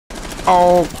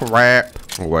Oh, crap.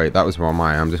 Oh, wait, that was wrong.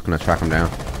 I'm just gonna track him down.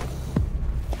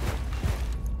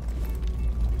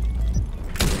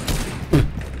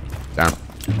 Down.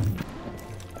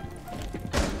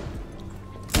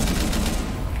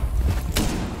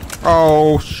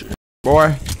 Oh, shit,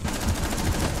 boy.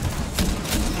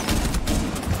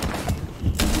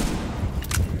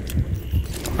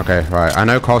 Okay, right. I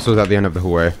know Castle's at the end of the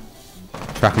hallway.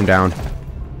 Track him down.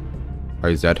 Oh,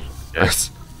 he's dead. Yes.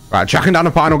 Right, tracking down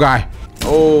the final guy.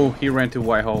 Oh, he ran to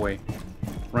white hallway.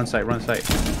 Run sight, run sight.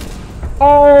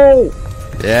 Oh!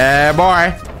 Yeah,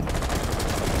 boy.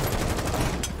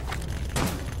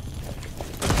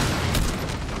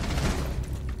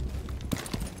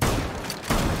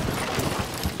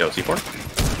 Yo, C4?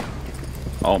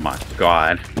 Oh my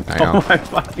god. Hang Oh on. my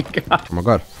fucking god. Oh my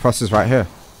god. Frost is right here.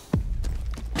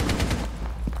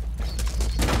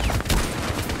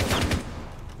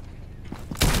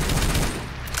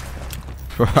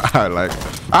 Like,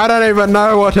 I don't even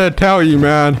know what to tell you,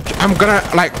 man. I'm gonna,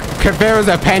 like, Kavira's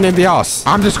a pain in the ass.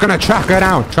 I'm just gonna track her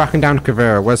down. Tracking down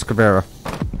Kavira. Where's Kavira?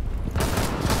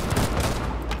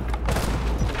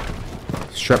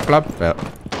 Strip club? Yep.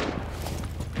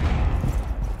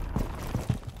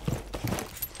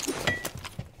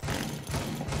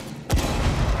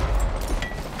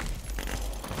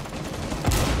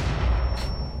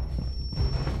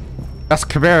 That's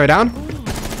Kavira down.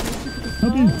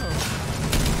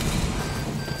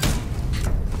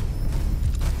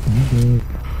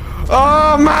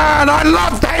 Oh man, I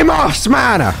love Deimos,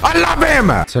 man. I love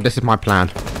him. So this is my plan.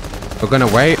 We're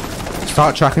gonna wait,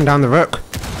 start tracking down the rook.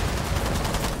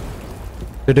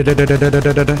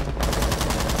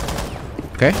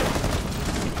 Okay.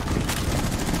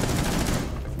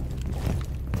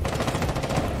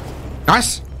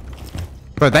 Nice.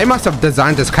 Bro, they must have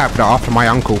designed this character after my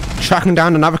uncle. Tracking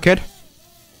down another kid.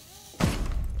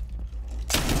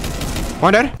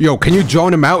 One dead. Yo, can you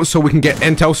drone him out so we can get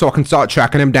intel so I can start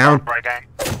tracking him down?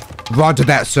 Roger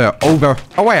that, sir. Over.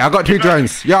 Oh, wait, I got two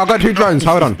drones. Yeah, I got two drones.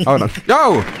 Hold on, hold on.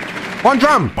 Yo! One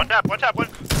drum! One tap, one tap, one.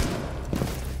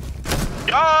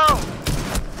 Yo!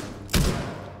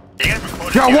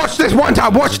 Yo, watch this one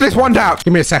tap. Watch this one tap.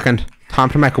 Give me a second.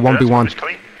 Time to make a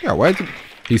 1v1. Yeah, where's he?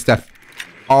 He's dead.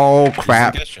 Oh,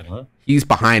 crap. He's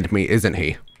behind me, isn't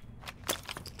he?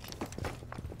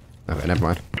 Okay, never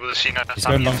mind. He's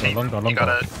going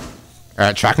longer.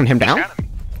 Tracking him down?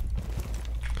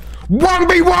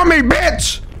 1v1 me,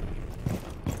 bitch!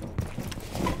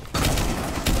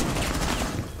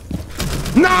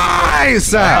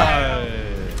 Nice!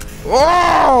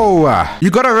 Oh!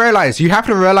 You gotta realize, you have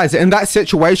to realize that in that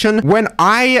situation, when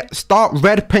I start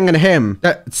red pinging him,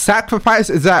 the sacrifice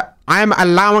is that I'm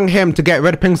allowing him to get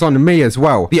red pings on me as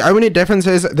well. The only difference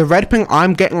is the red ping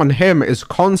I'm getting on him is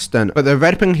constant, but the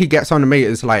red ping he gets on me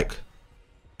is like,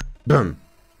 boom,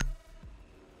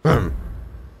 boom,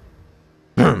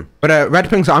 boom. But the red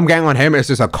pings I'm getting on him is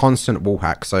just a constant wall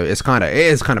hack, so it is kind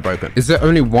of broken. Is there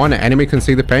only one enemy can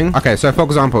see the ping? Okay, so for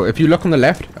example, if you look on the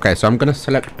left, okay, so I'm gonna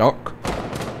select dock,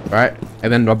 right?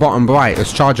 And then the bottom right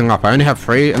is charging up. I only have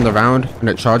 3 in the round and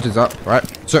it charges up, right?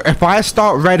 So if I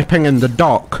start red pinging the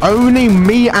dock, only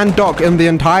me and Doc in the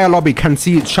entire lobby can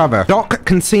see each other. Doc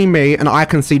can see me and I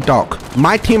can see Doc.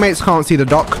 My teammates can't see the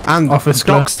Doc and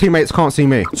Doc's teammates can't see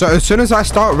me. So as soon as I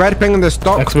start red pinging this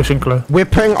Doc, we're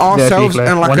putting ourselves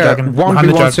in like a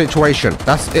 1v1 situation.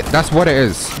 That's it. That's what it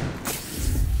is.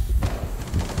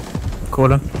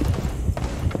 Call him.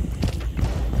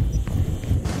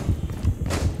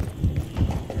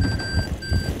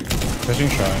 Pushing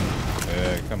shrine.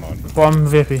 Yeah, come on. One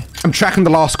VIP. I'm tracking the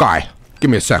last guy. Give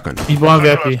me a second. He's one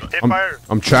VIP.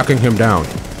 I'm tracking him down.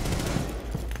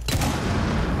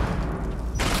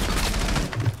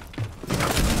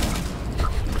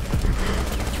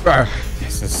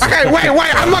 Okay,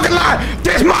 wait, I'm not gonna lie.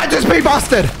 This might just be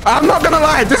busted. I'm not gonna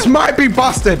lie. This might be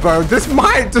busted, bro. This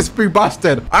might just be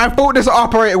busted. I thought this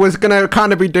operator was gonna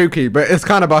kind of be dookie, but it's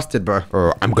kind of busted, bro.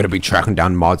 Bro, I'm gonna be tracking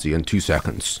down Mozzie in 2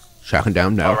 seconds. Tracking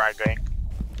down now. Alright, going.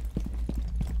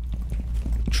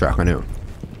 Tracking him.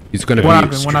 He's gonna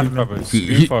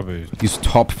be. He's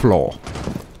top floor.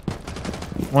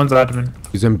 One's admin.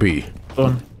 He's in B.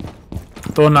 Dawn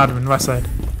admin, west side.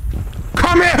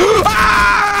 Come here!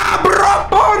 Ah,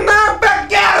 propone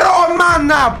pequero,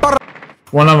 mana!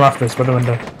 One of them after us, by the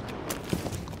window.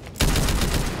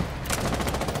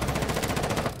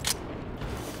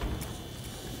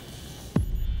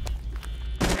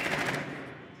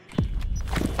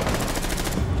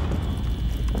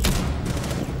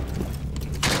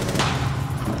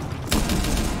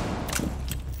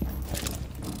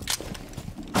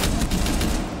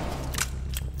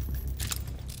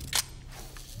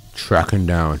 Tracking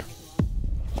down.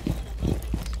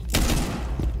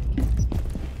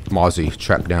 Mozzie,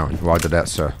 track down. Roger that,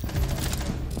 sir.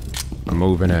 I'm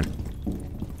moving in.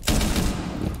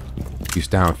 He's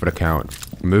down for the count.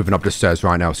 I'm moving up the stairs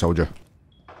right now, soldier.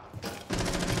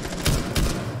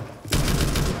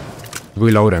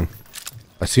 Reloading.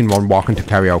 I seen one walk into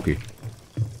karaoke.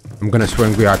 I'm gonna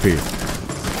swing VIP.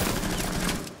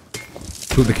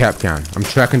 To the cap can. I'm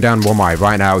tracking down Womai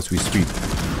right now as we speak.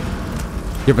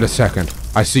 Give it a second.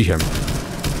 I see him.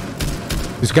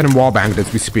 He's getting wallbanged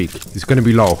as we speak. He's gonna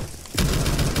be low.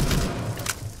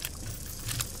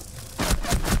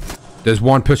 There's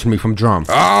one pushing me from drum.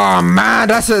 Oh man,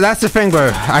 that's the thing,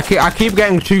 bro. I keep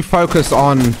getting too focused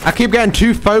on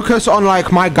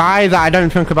like my guy that I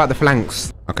don't think about the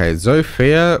flanks. Okay,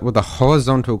 Zowie with a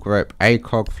horizontal grip,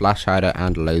 ACOG, flash hider,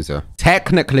 and laser.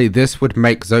 Technically, this would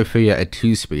make Zowie a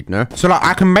 2-speed, no? So like,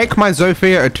 I can make my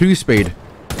Zowie a 2-speed.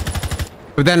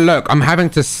 But then look, I'm having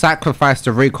to sacrifice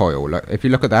the recoil. Look, if you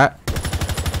look at that.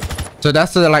 So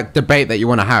that's the like debate that you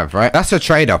want to have, right? That's a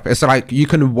trade-off. It's like you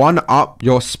can one-up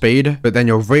your speed, but then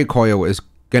your recoil is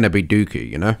gonna be dookie,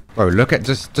 you know? Bro, look at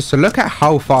just look at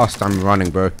how fast I'm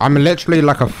running, bro. I'm literally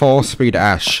like a 4-speed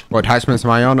Ash. What attachments am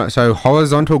I on? So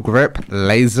horizontal grip,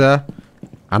 laser,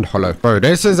 and hollow. Bro,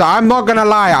 this is, I'm not gonna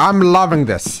lie, I'm loving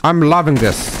this. I'm loving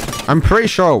this. I'm pretty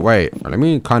sure, wait, let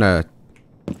me kind of.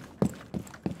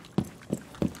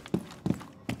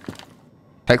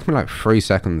 Takes me like 3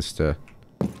 seconds to.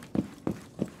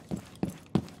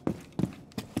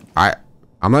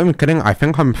 I'm not even kidding. I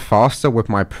think I'm faster with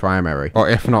my primary. Or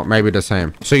if not, maybe the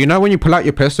same. So you know when you pull out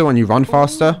your pistol and you run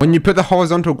faster? When you put the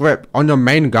horizontal grip on your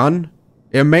main gun,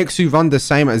 it makes you run the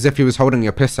same as if you was holding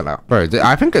your pistol out. Bro,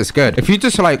 I think it's good. If you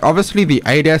just like, obviously the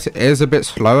ADS is a bit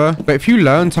slower, but if you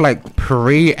learn to like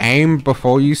pre-aim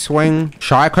before you swing,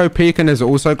 Shiko peeking is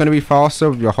also going to be faster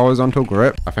with your horizontal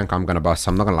grip. I think I'm going to bust.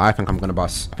 I'm not going to lie. I think I'm going to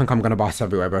bust. I think I'm going to bust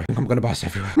everywhere, bro. I think I'm going to bust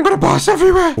everywhere. I'm going to bust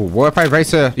everywhere. Ooh, what if I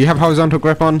race it? Do you have horizontal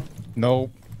grip on?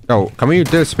 No. Yo, can we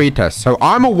do a speed test? So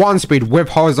I'm a 1-speed with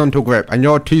horizontal grip and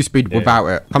you're 2-speed without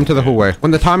it. Come to the hallway.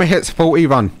 When the timer hits 40,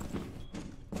 run.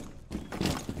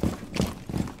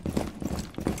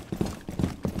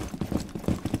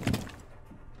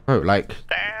 Oh, like,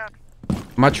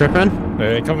 am I tripping?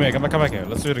 Hey, come here, come back here.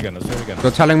 Let's do it again. Let's do it again.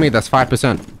 You're telling me that's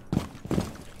 5%.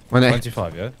 When they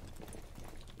 25, yeah?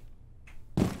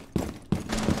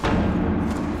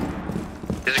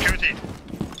 There's a security.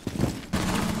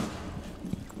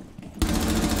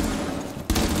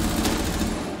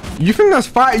 You think that's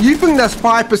 5? You think that's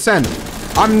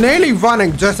 5%? I'm nearly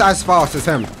running just as fast as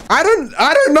him. I don't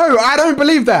know. I don't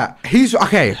believe that. He's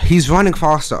running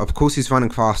faster. Of course he's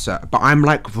running faster, but I'm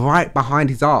like right behind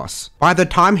his ass. By the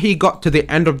time he got to the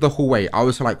end of the hallway, I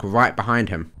was like right behind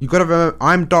him. You gotta remember,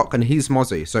 I'm Doc and he's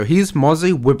Mozzie. So he's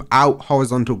Mozzie without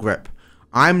horizontal grip.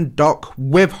 I'm Doc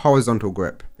with horizontal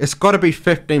grip. It's gotta be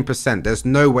 15%. There's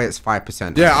no way it's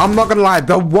 5%. Yeah, I'm not gonna lie.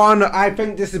 I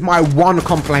think this is my one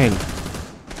complaint.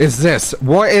 Is this?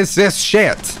 What is this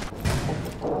shit?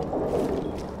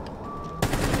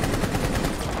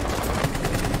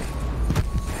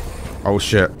 Oh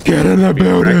shit. Get in the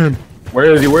building!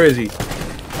 Where is he? Where is he?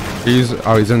 He's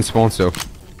in spawn still.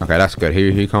 Okay, that's good.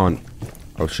 He can't.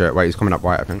 Oh shit, wait, he's coming up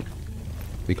white, I think.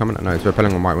 Is he coming? No, he's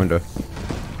repelling on white window.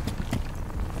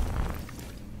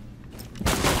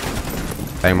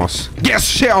 Deimos. Yes,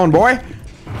 shit on, boy!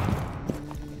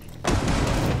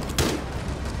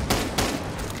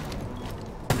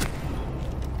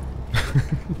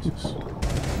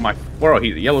 Bro,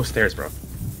 he's the yellow stairs, bro.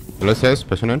 Yellow stairs,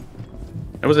 pushing in.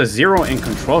 There was a 0 in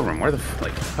control room. Where the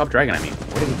like top dragon? I mean,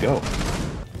 where did he go?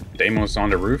 Deimos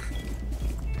on the roof.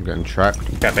 I'm getting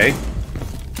tracked. Cafe.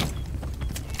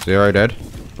 0 dead.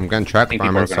 I'm getting tracked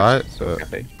by my side. So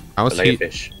Cafe. how is he?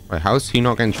 Fish. Wait, how is he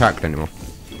not getting tracked anymore?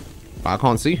 I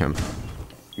can't see him.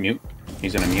 Mute.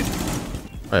 He's in a mute.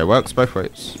 Wait, it works both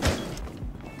ways.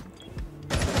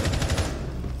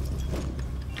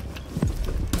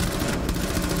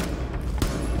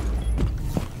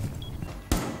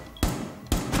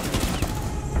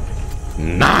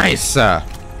 Nice!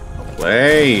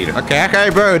 Played. Okay,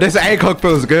 bro. This ACOG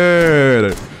feels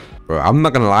good. Bro, I'm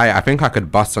not gonna lie. I think I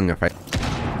could bust on your face.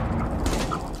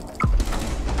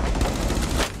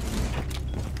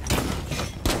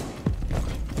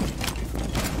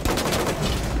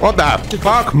 What the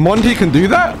fuck? Monty can do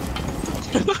that?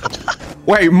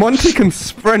 Wait, Monty can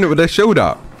sprint with his shield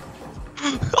up.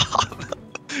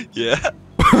 Yeah.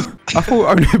 I thought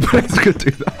only players could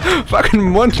do that. Fucking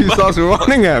Monty starts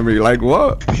running at me. Like,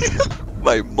 what?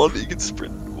 Mate, Monty can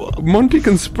sprint. What? Monty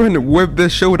can sprint with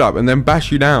this shield up and then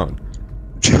bash you down.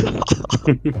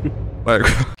 Like...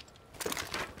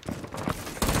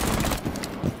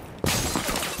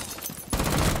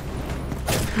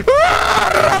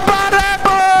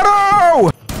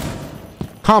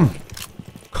 Come.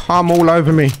 Come all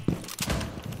over me.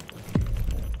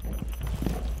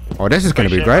 Oh, this is gonna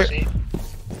be great.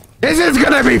 This is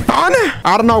gonna be fun.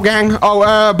 I don't know, gang.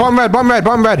 Oh, bomb red. Go,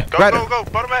 red. go, go.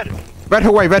 Bottom red. Red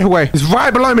away. He's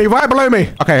right below me.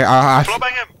 Okay, Slow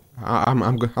bang him.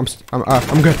 I'm good. I'm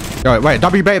good. Yo, wait,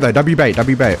 W bait though. W bait. He's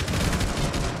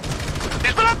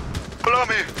below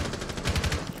me.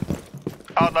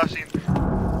 Out last scene.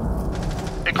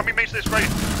 Hey, come mates this right.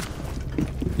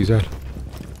 He's dead.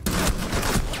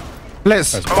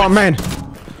 Blitz. Bomb main.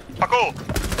 Thaqil.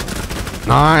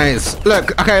 Nice.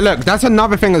 Look, that's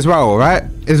another thing as well, right?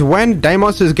 Is when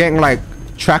Deimos is getting like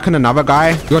tracking another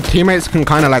guy, your teammates can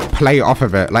kind of like play off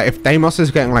of it. Like if Deimos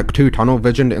is getting like too tunnel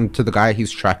visioned into the guy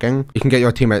he's tracking, you can get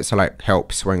your teammates to like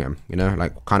help swing him, you know,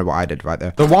 like kind of what I did right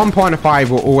there. The 1.5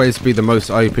 will always be the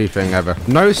most OP thing ever.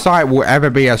 No sight will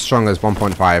ever be as strong as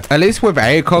 1.5. At least with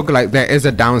ACOG, like there is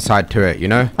a downside to it, you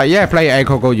know? Like yeah, play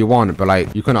ACOG all you want, but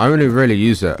like you can only really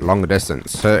use it long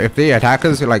distance. So if the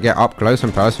attackers like get up close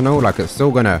and personal, like it's still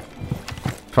gonna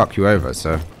fuck you over,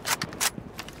 so.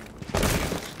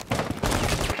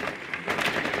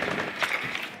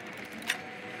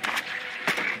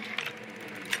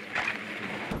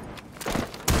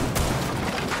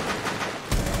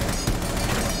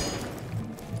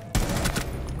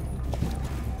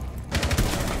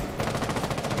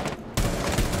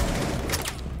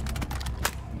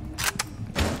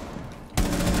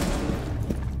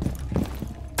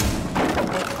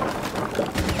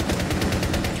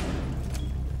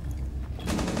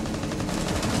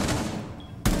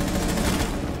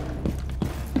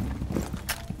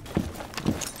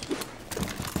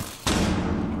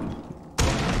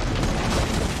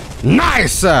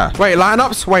 Nice! Wait,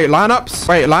 lineups.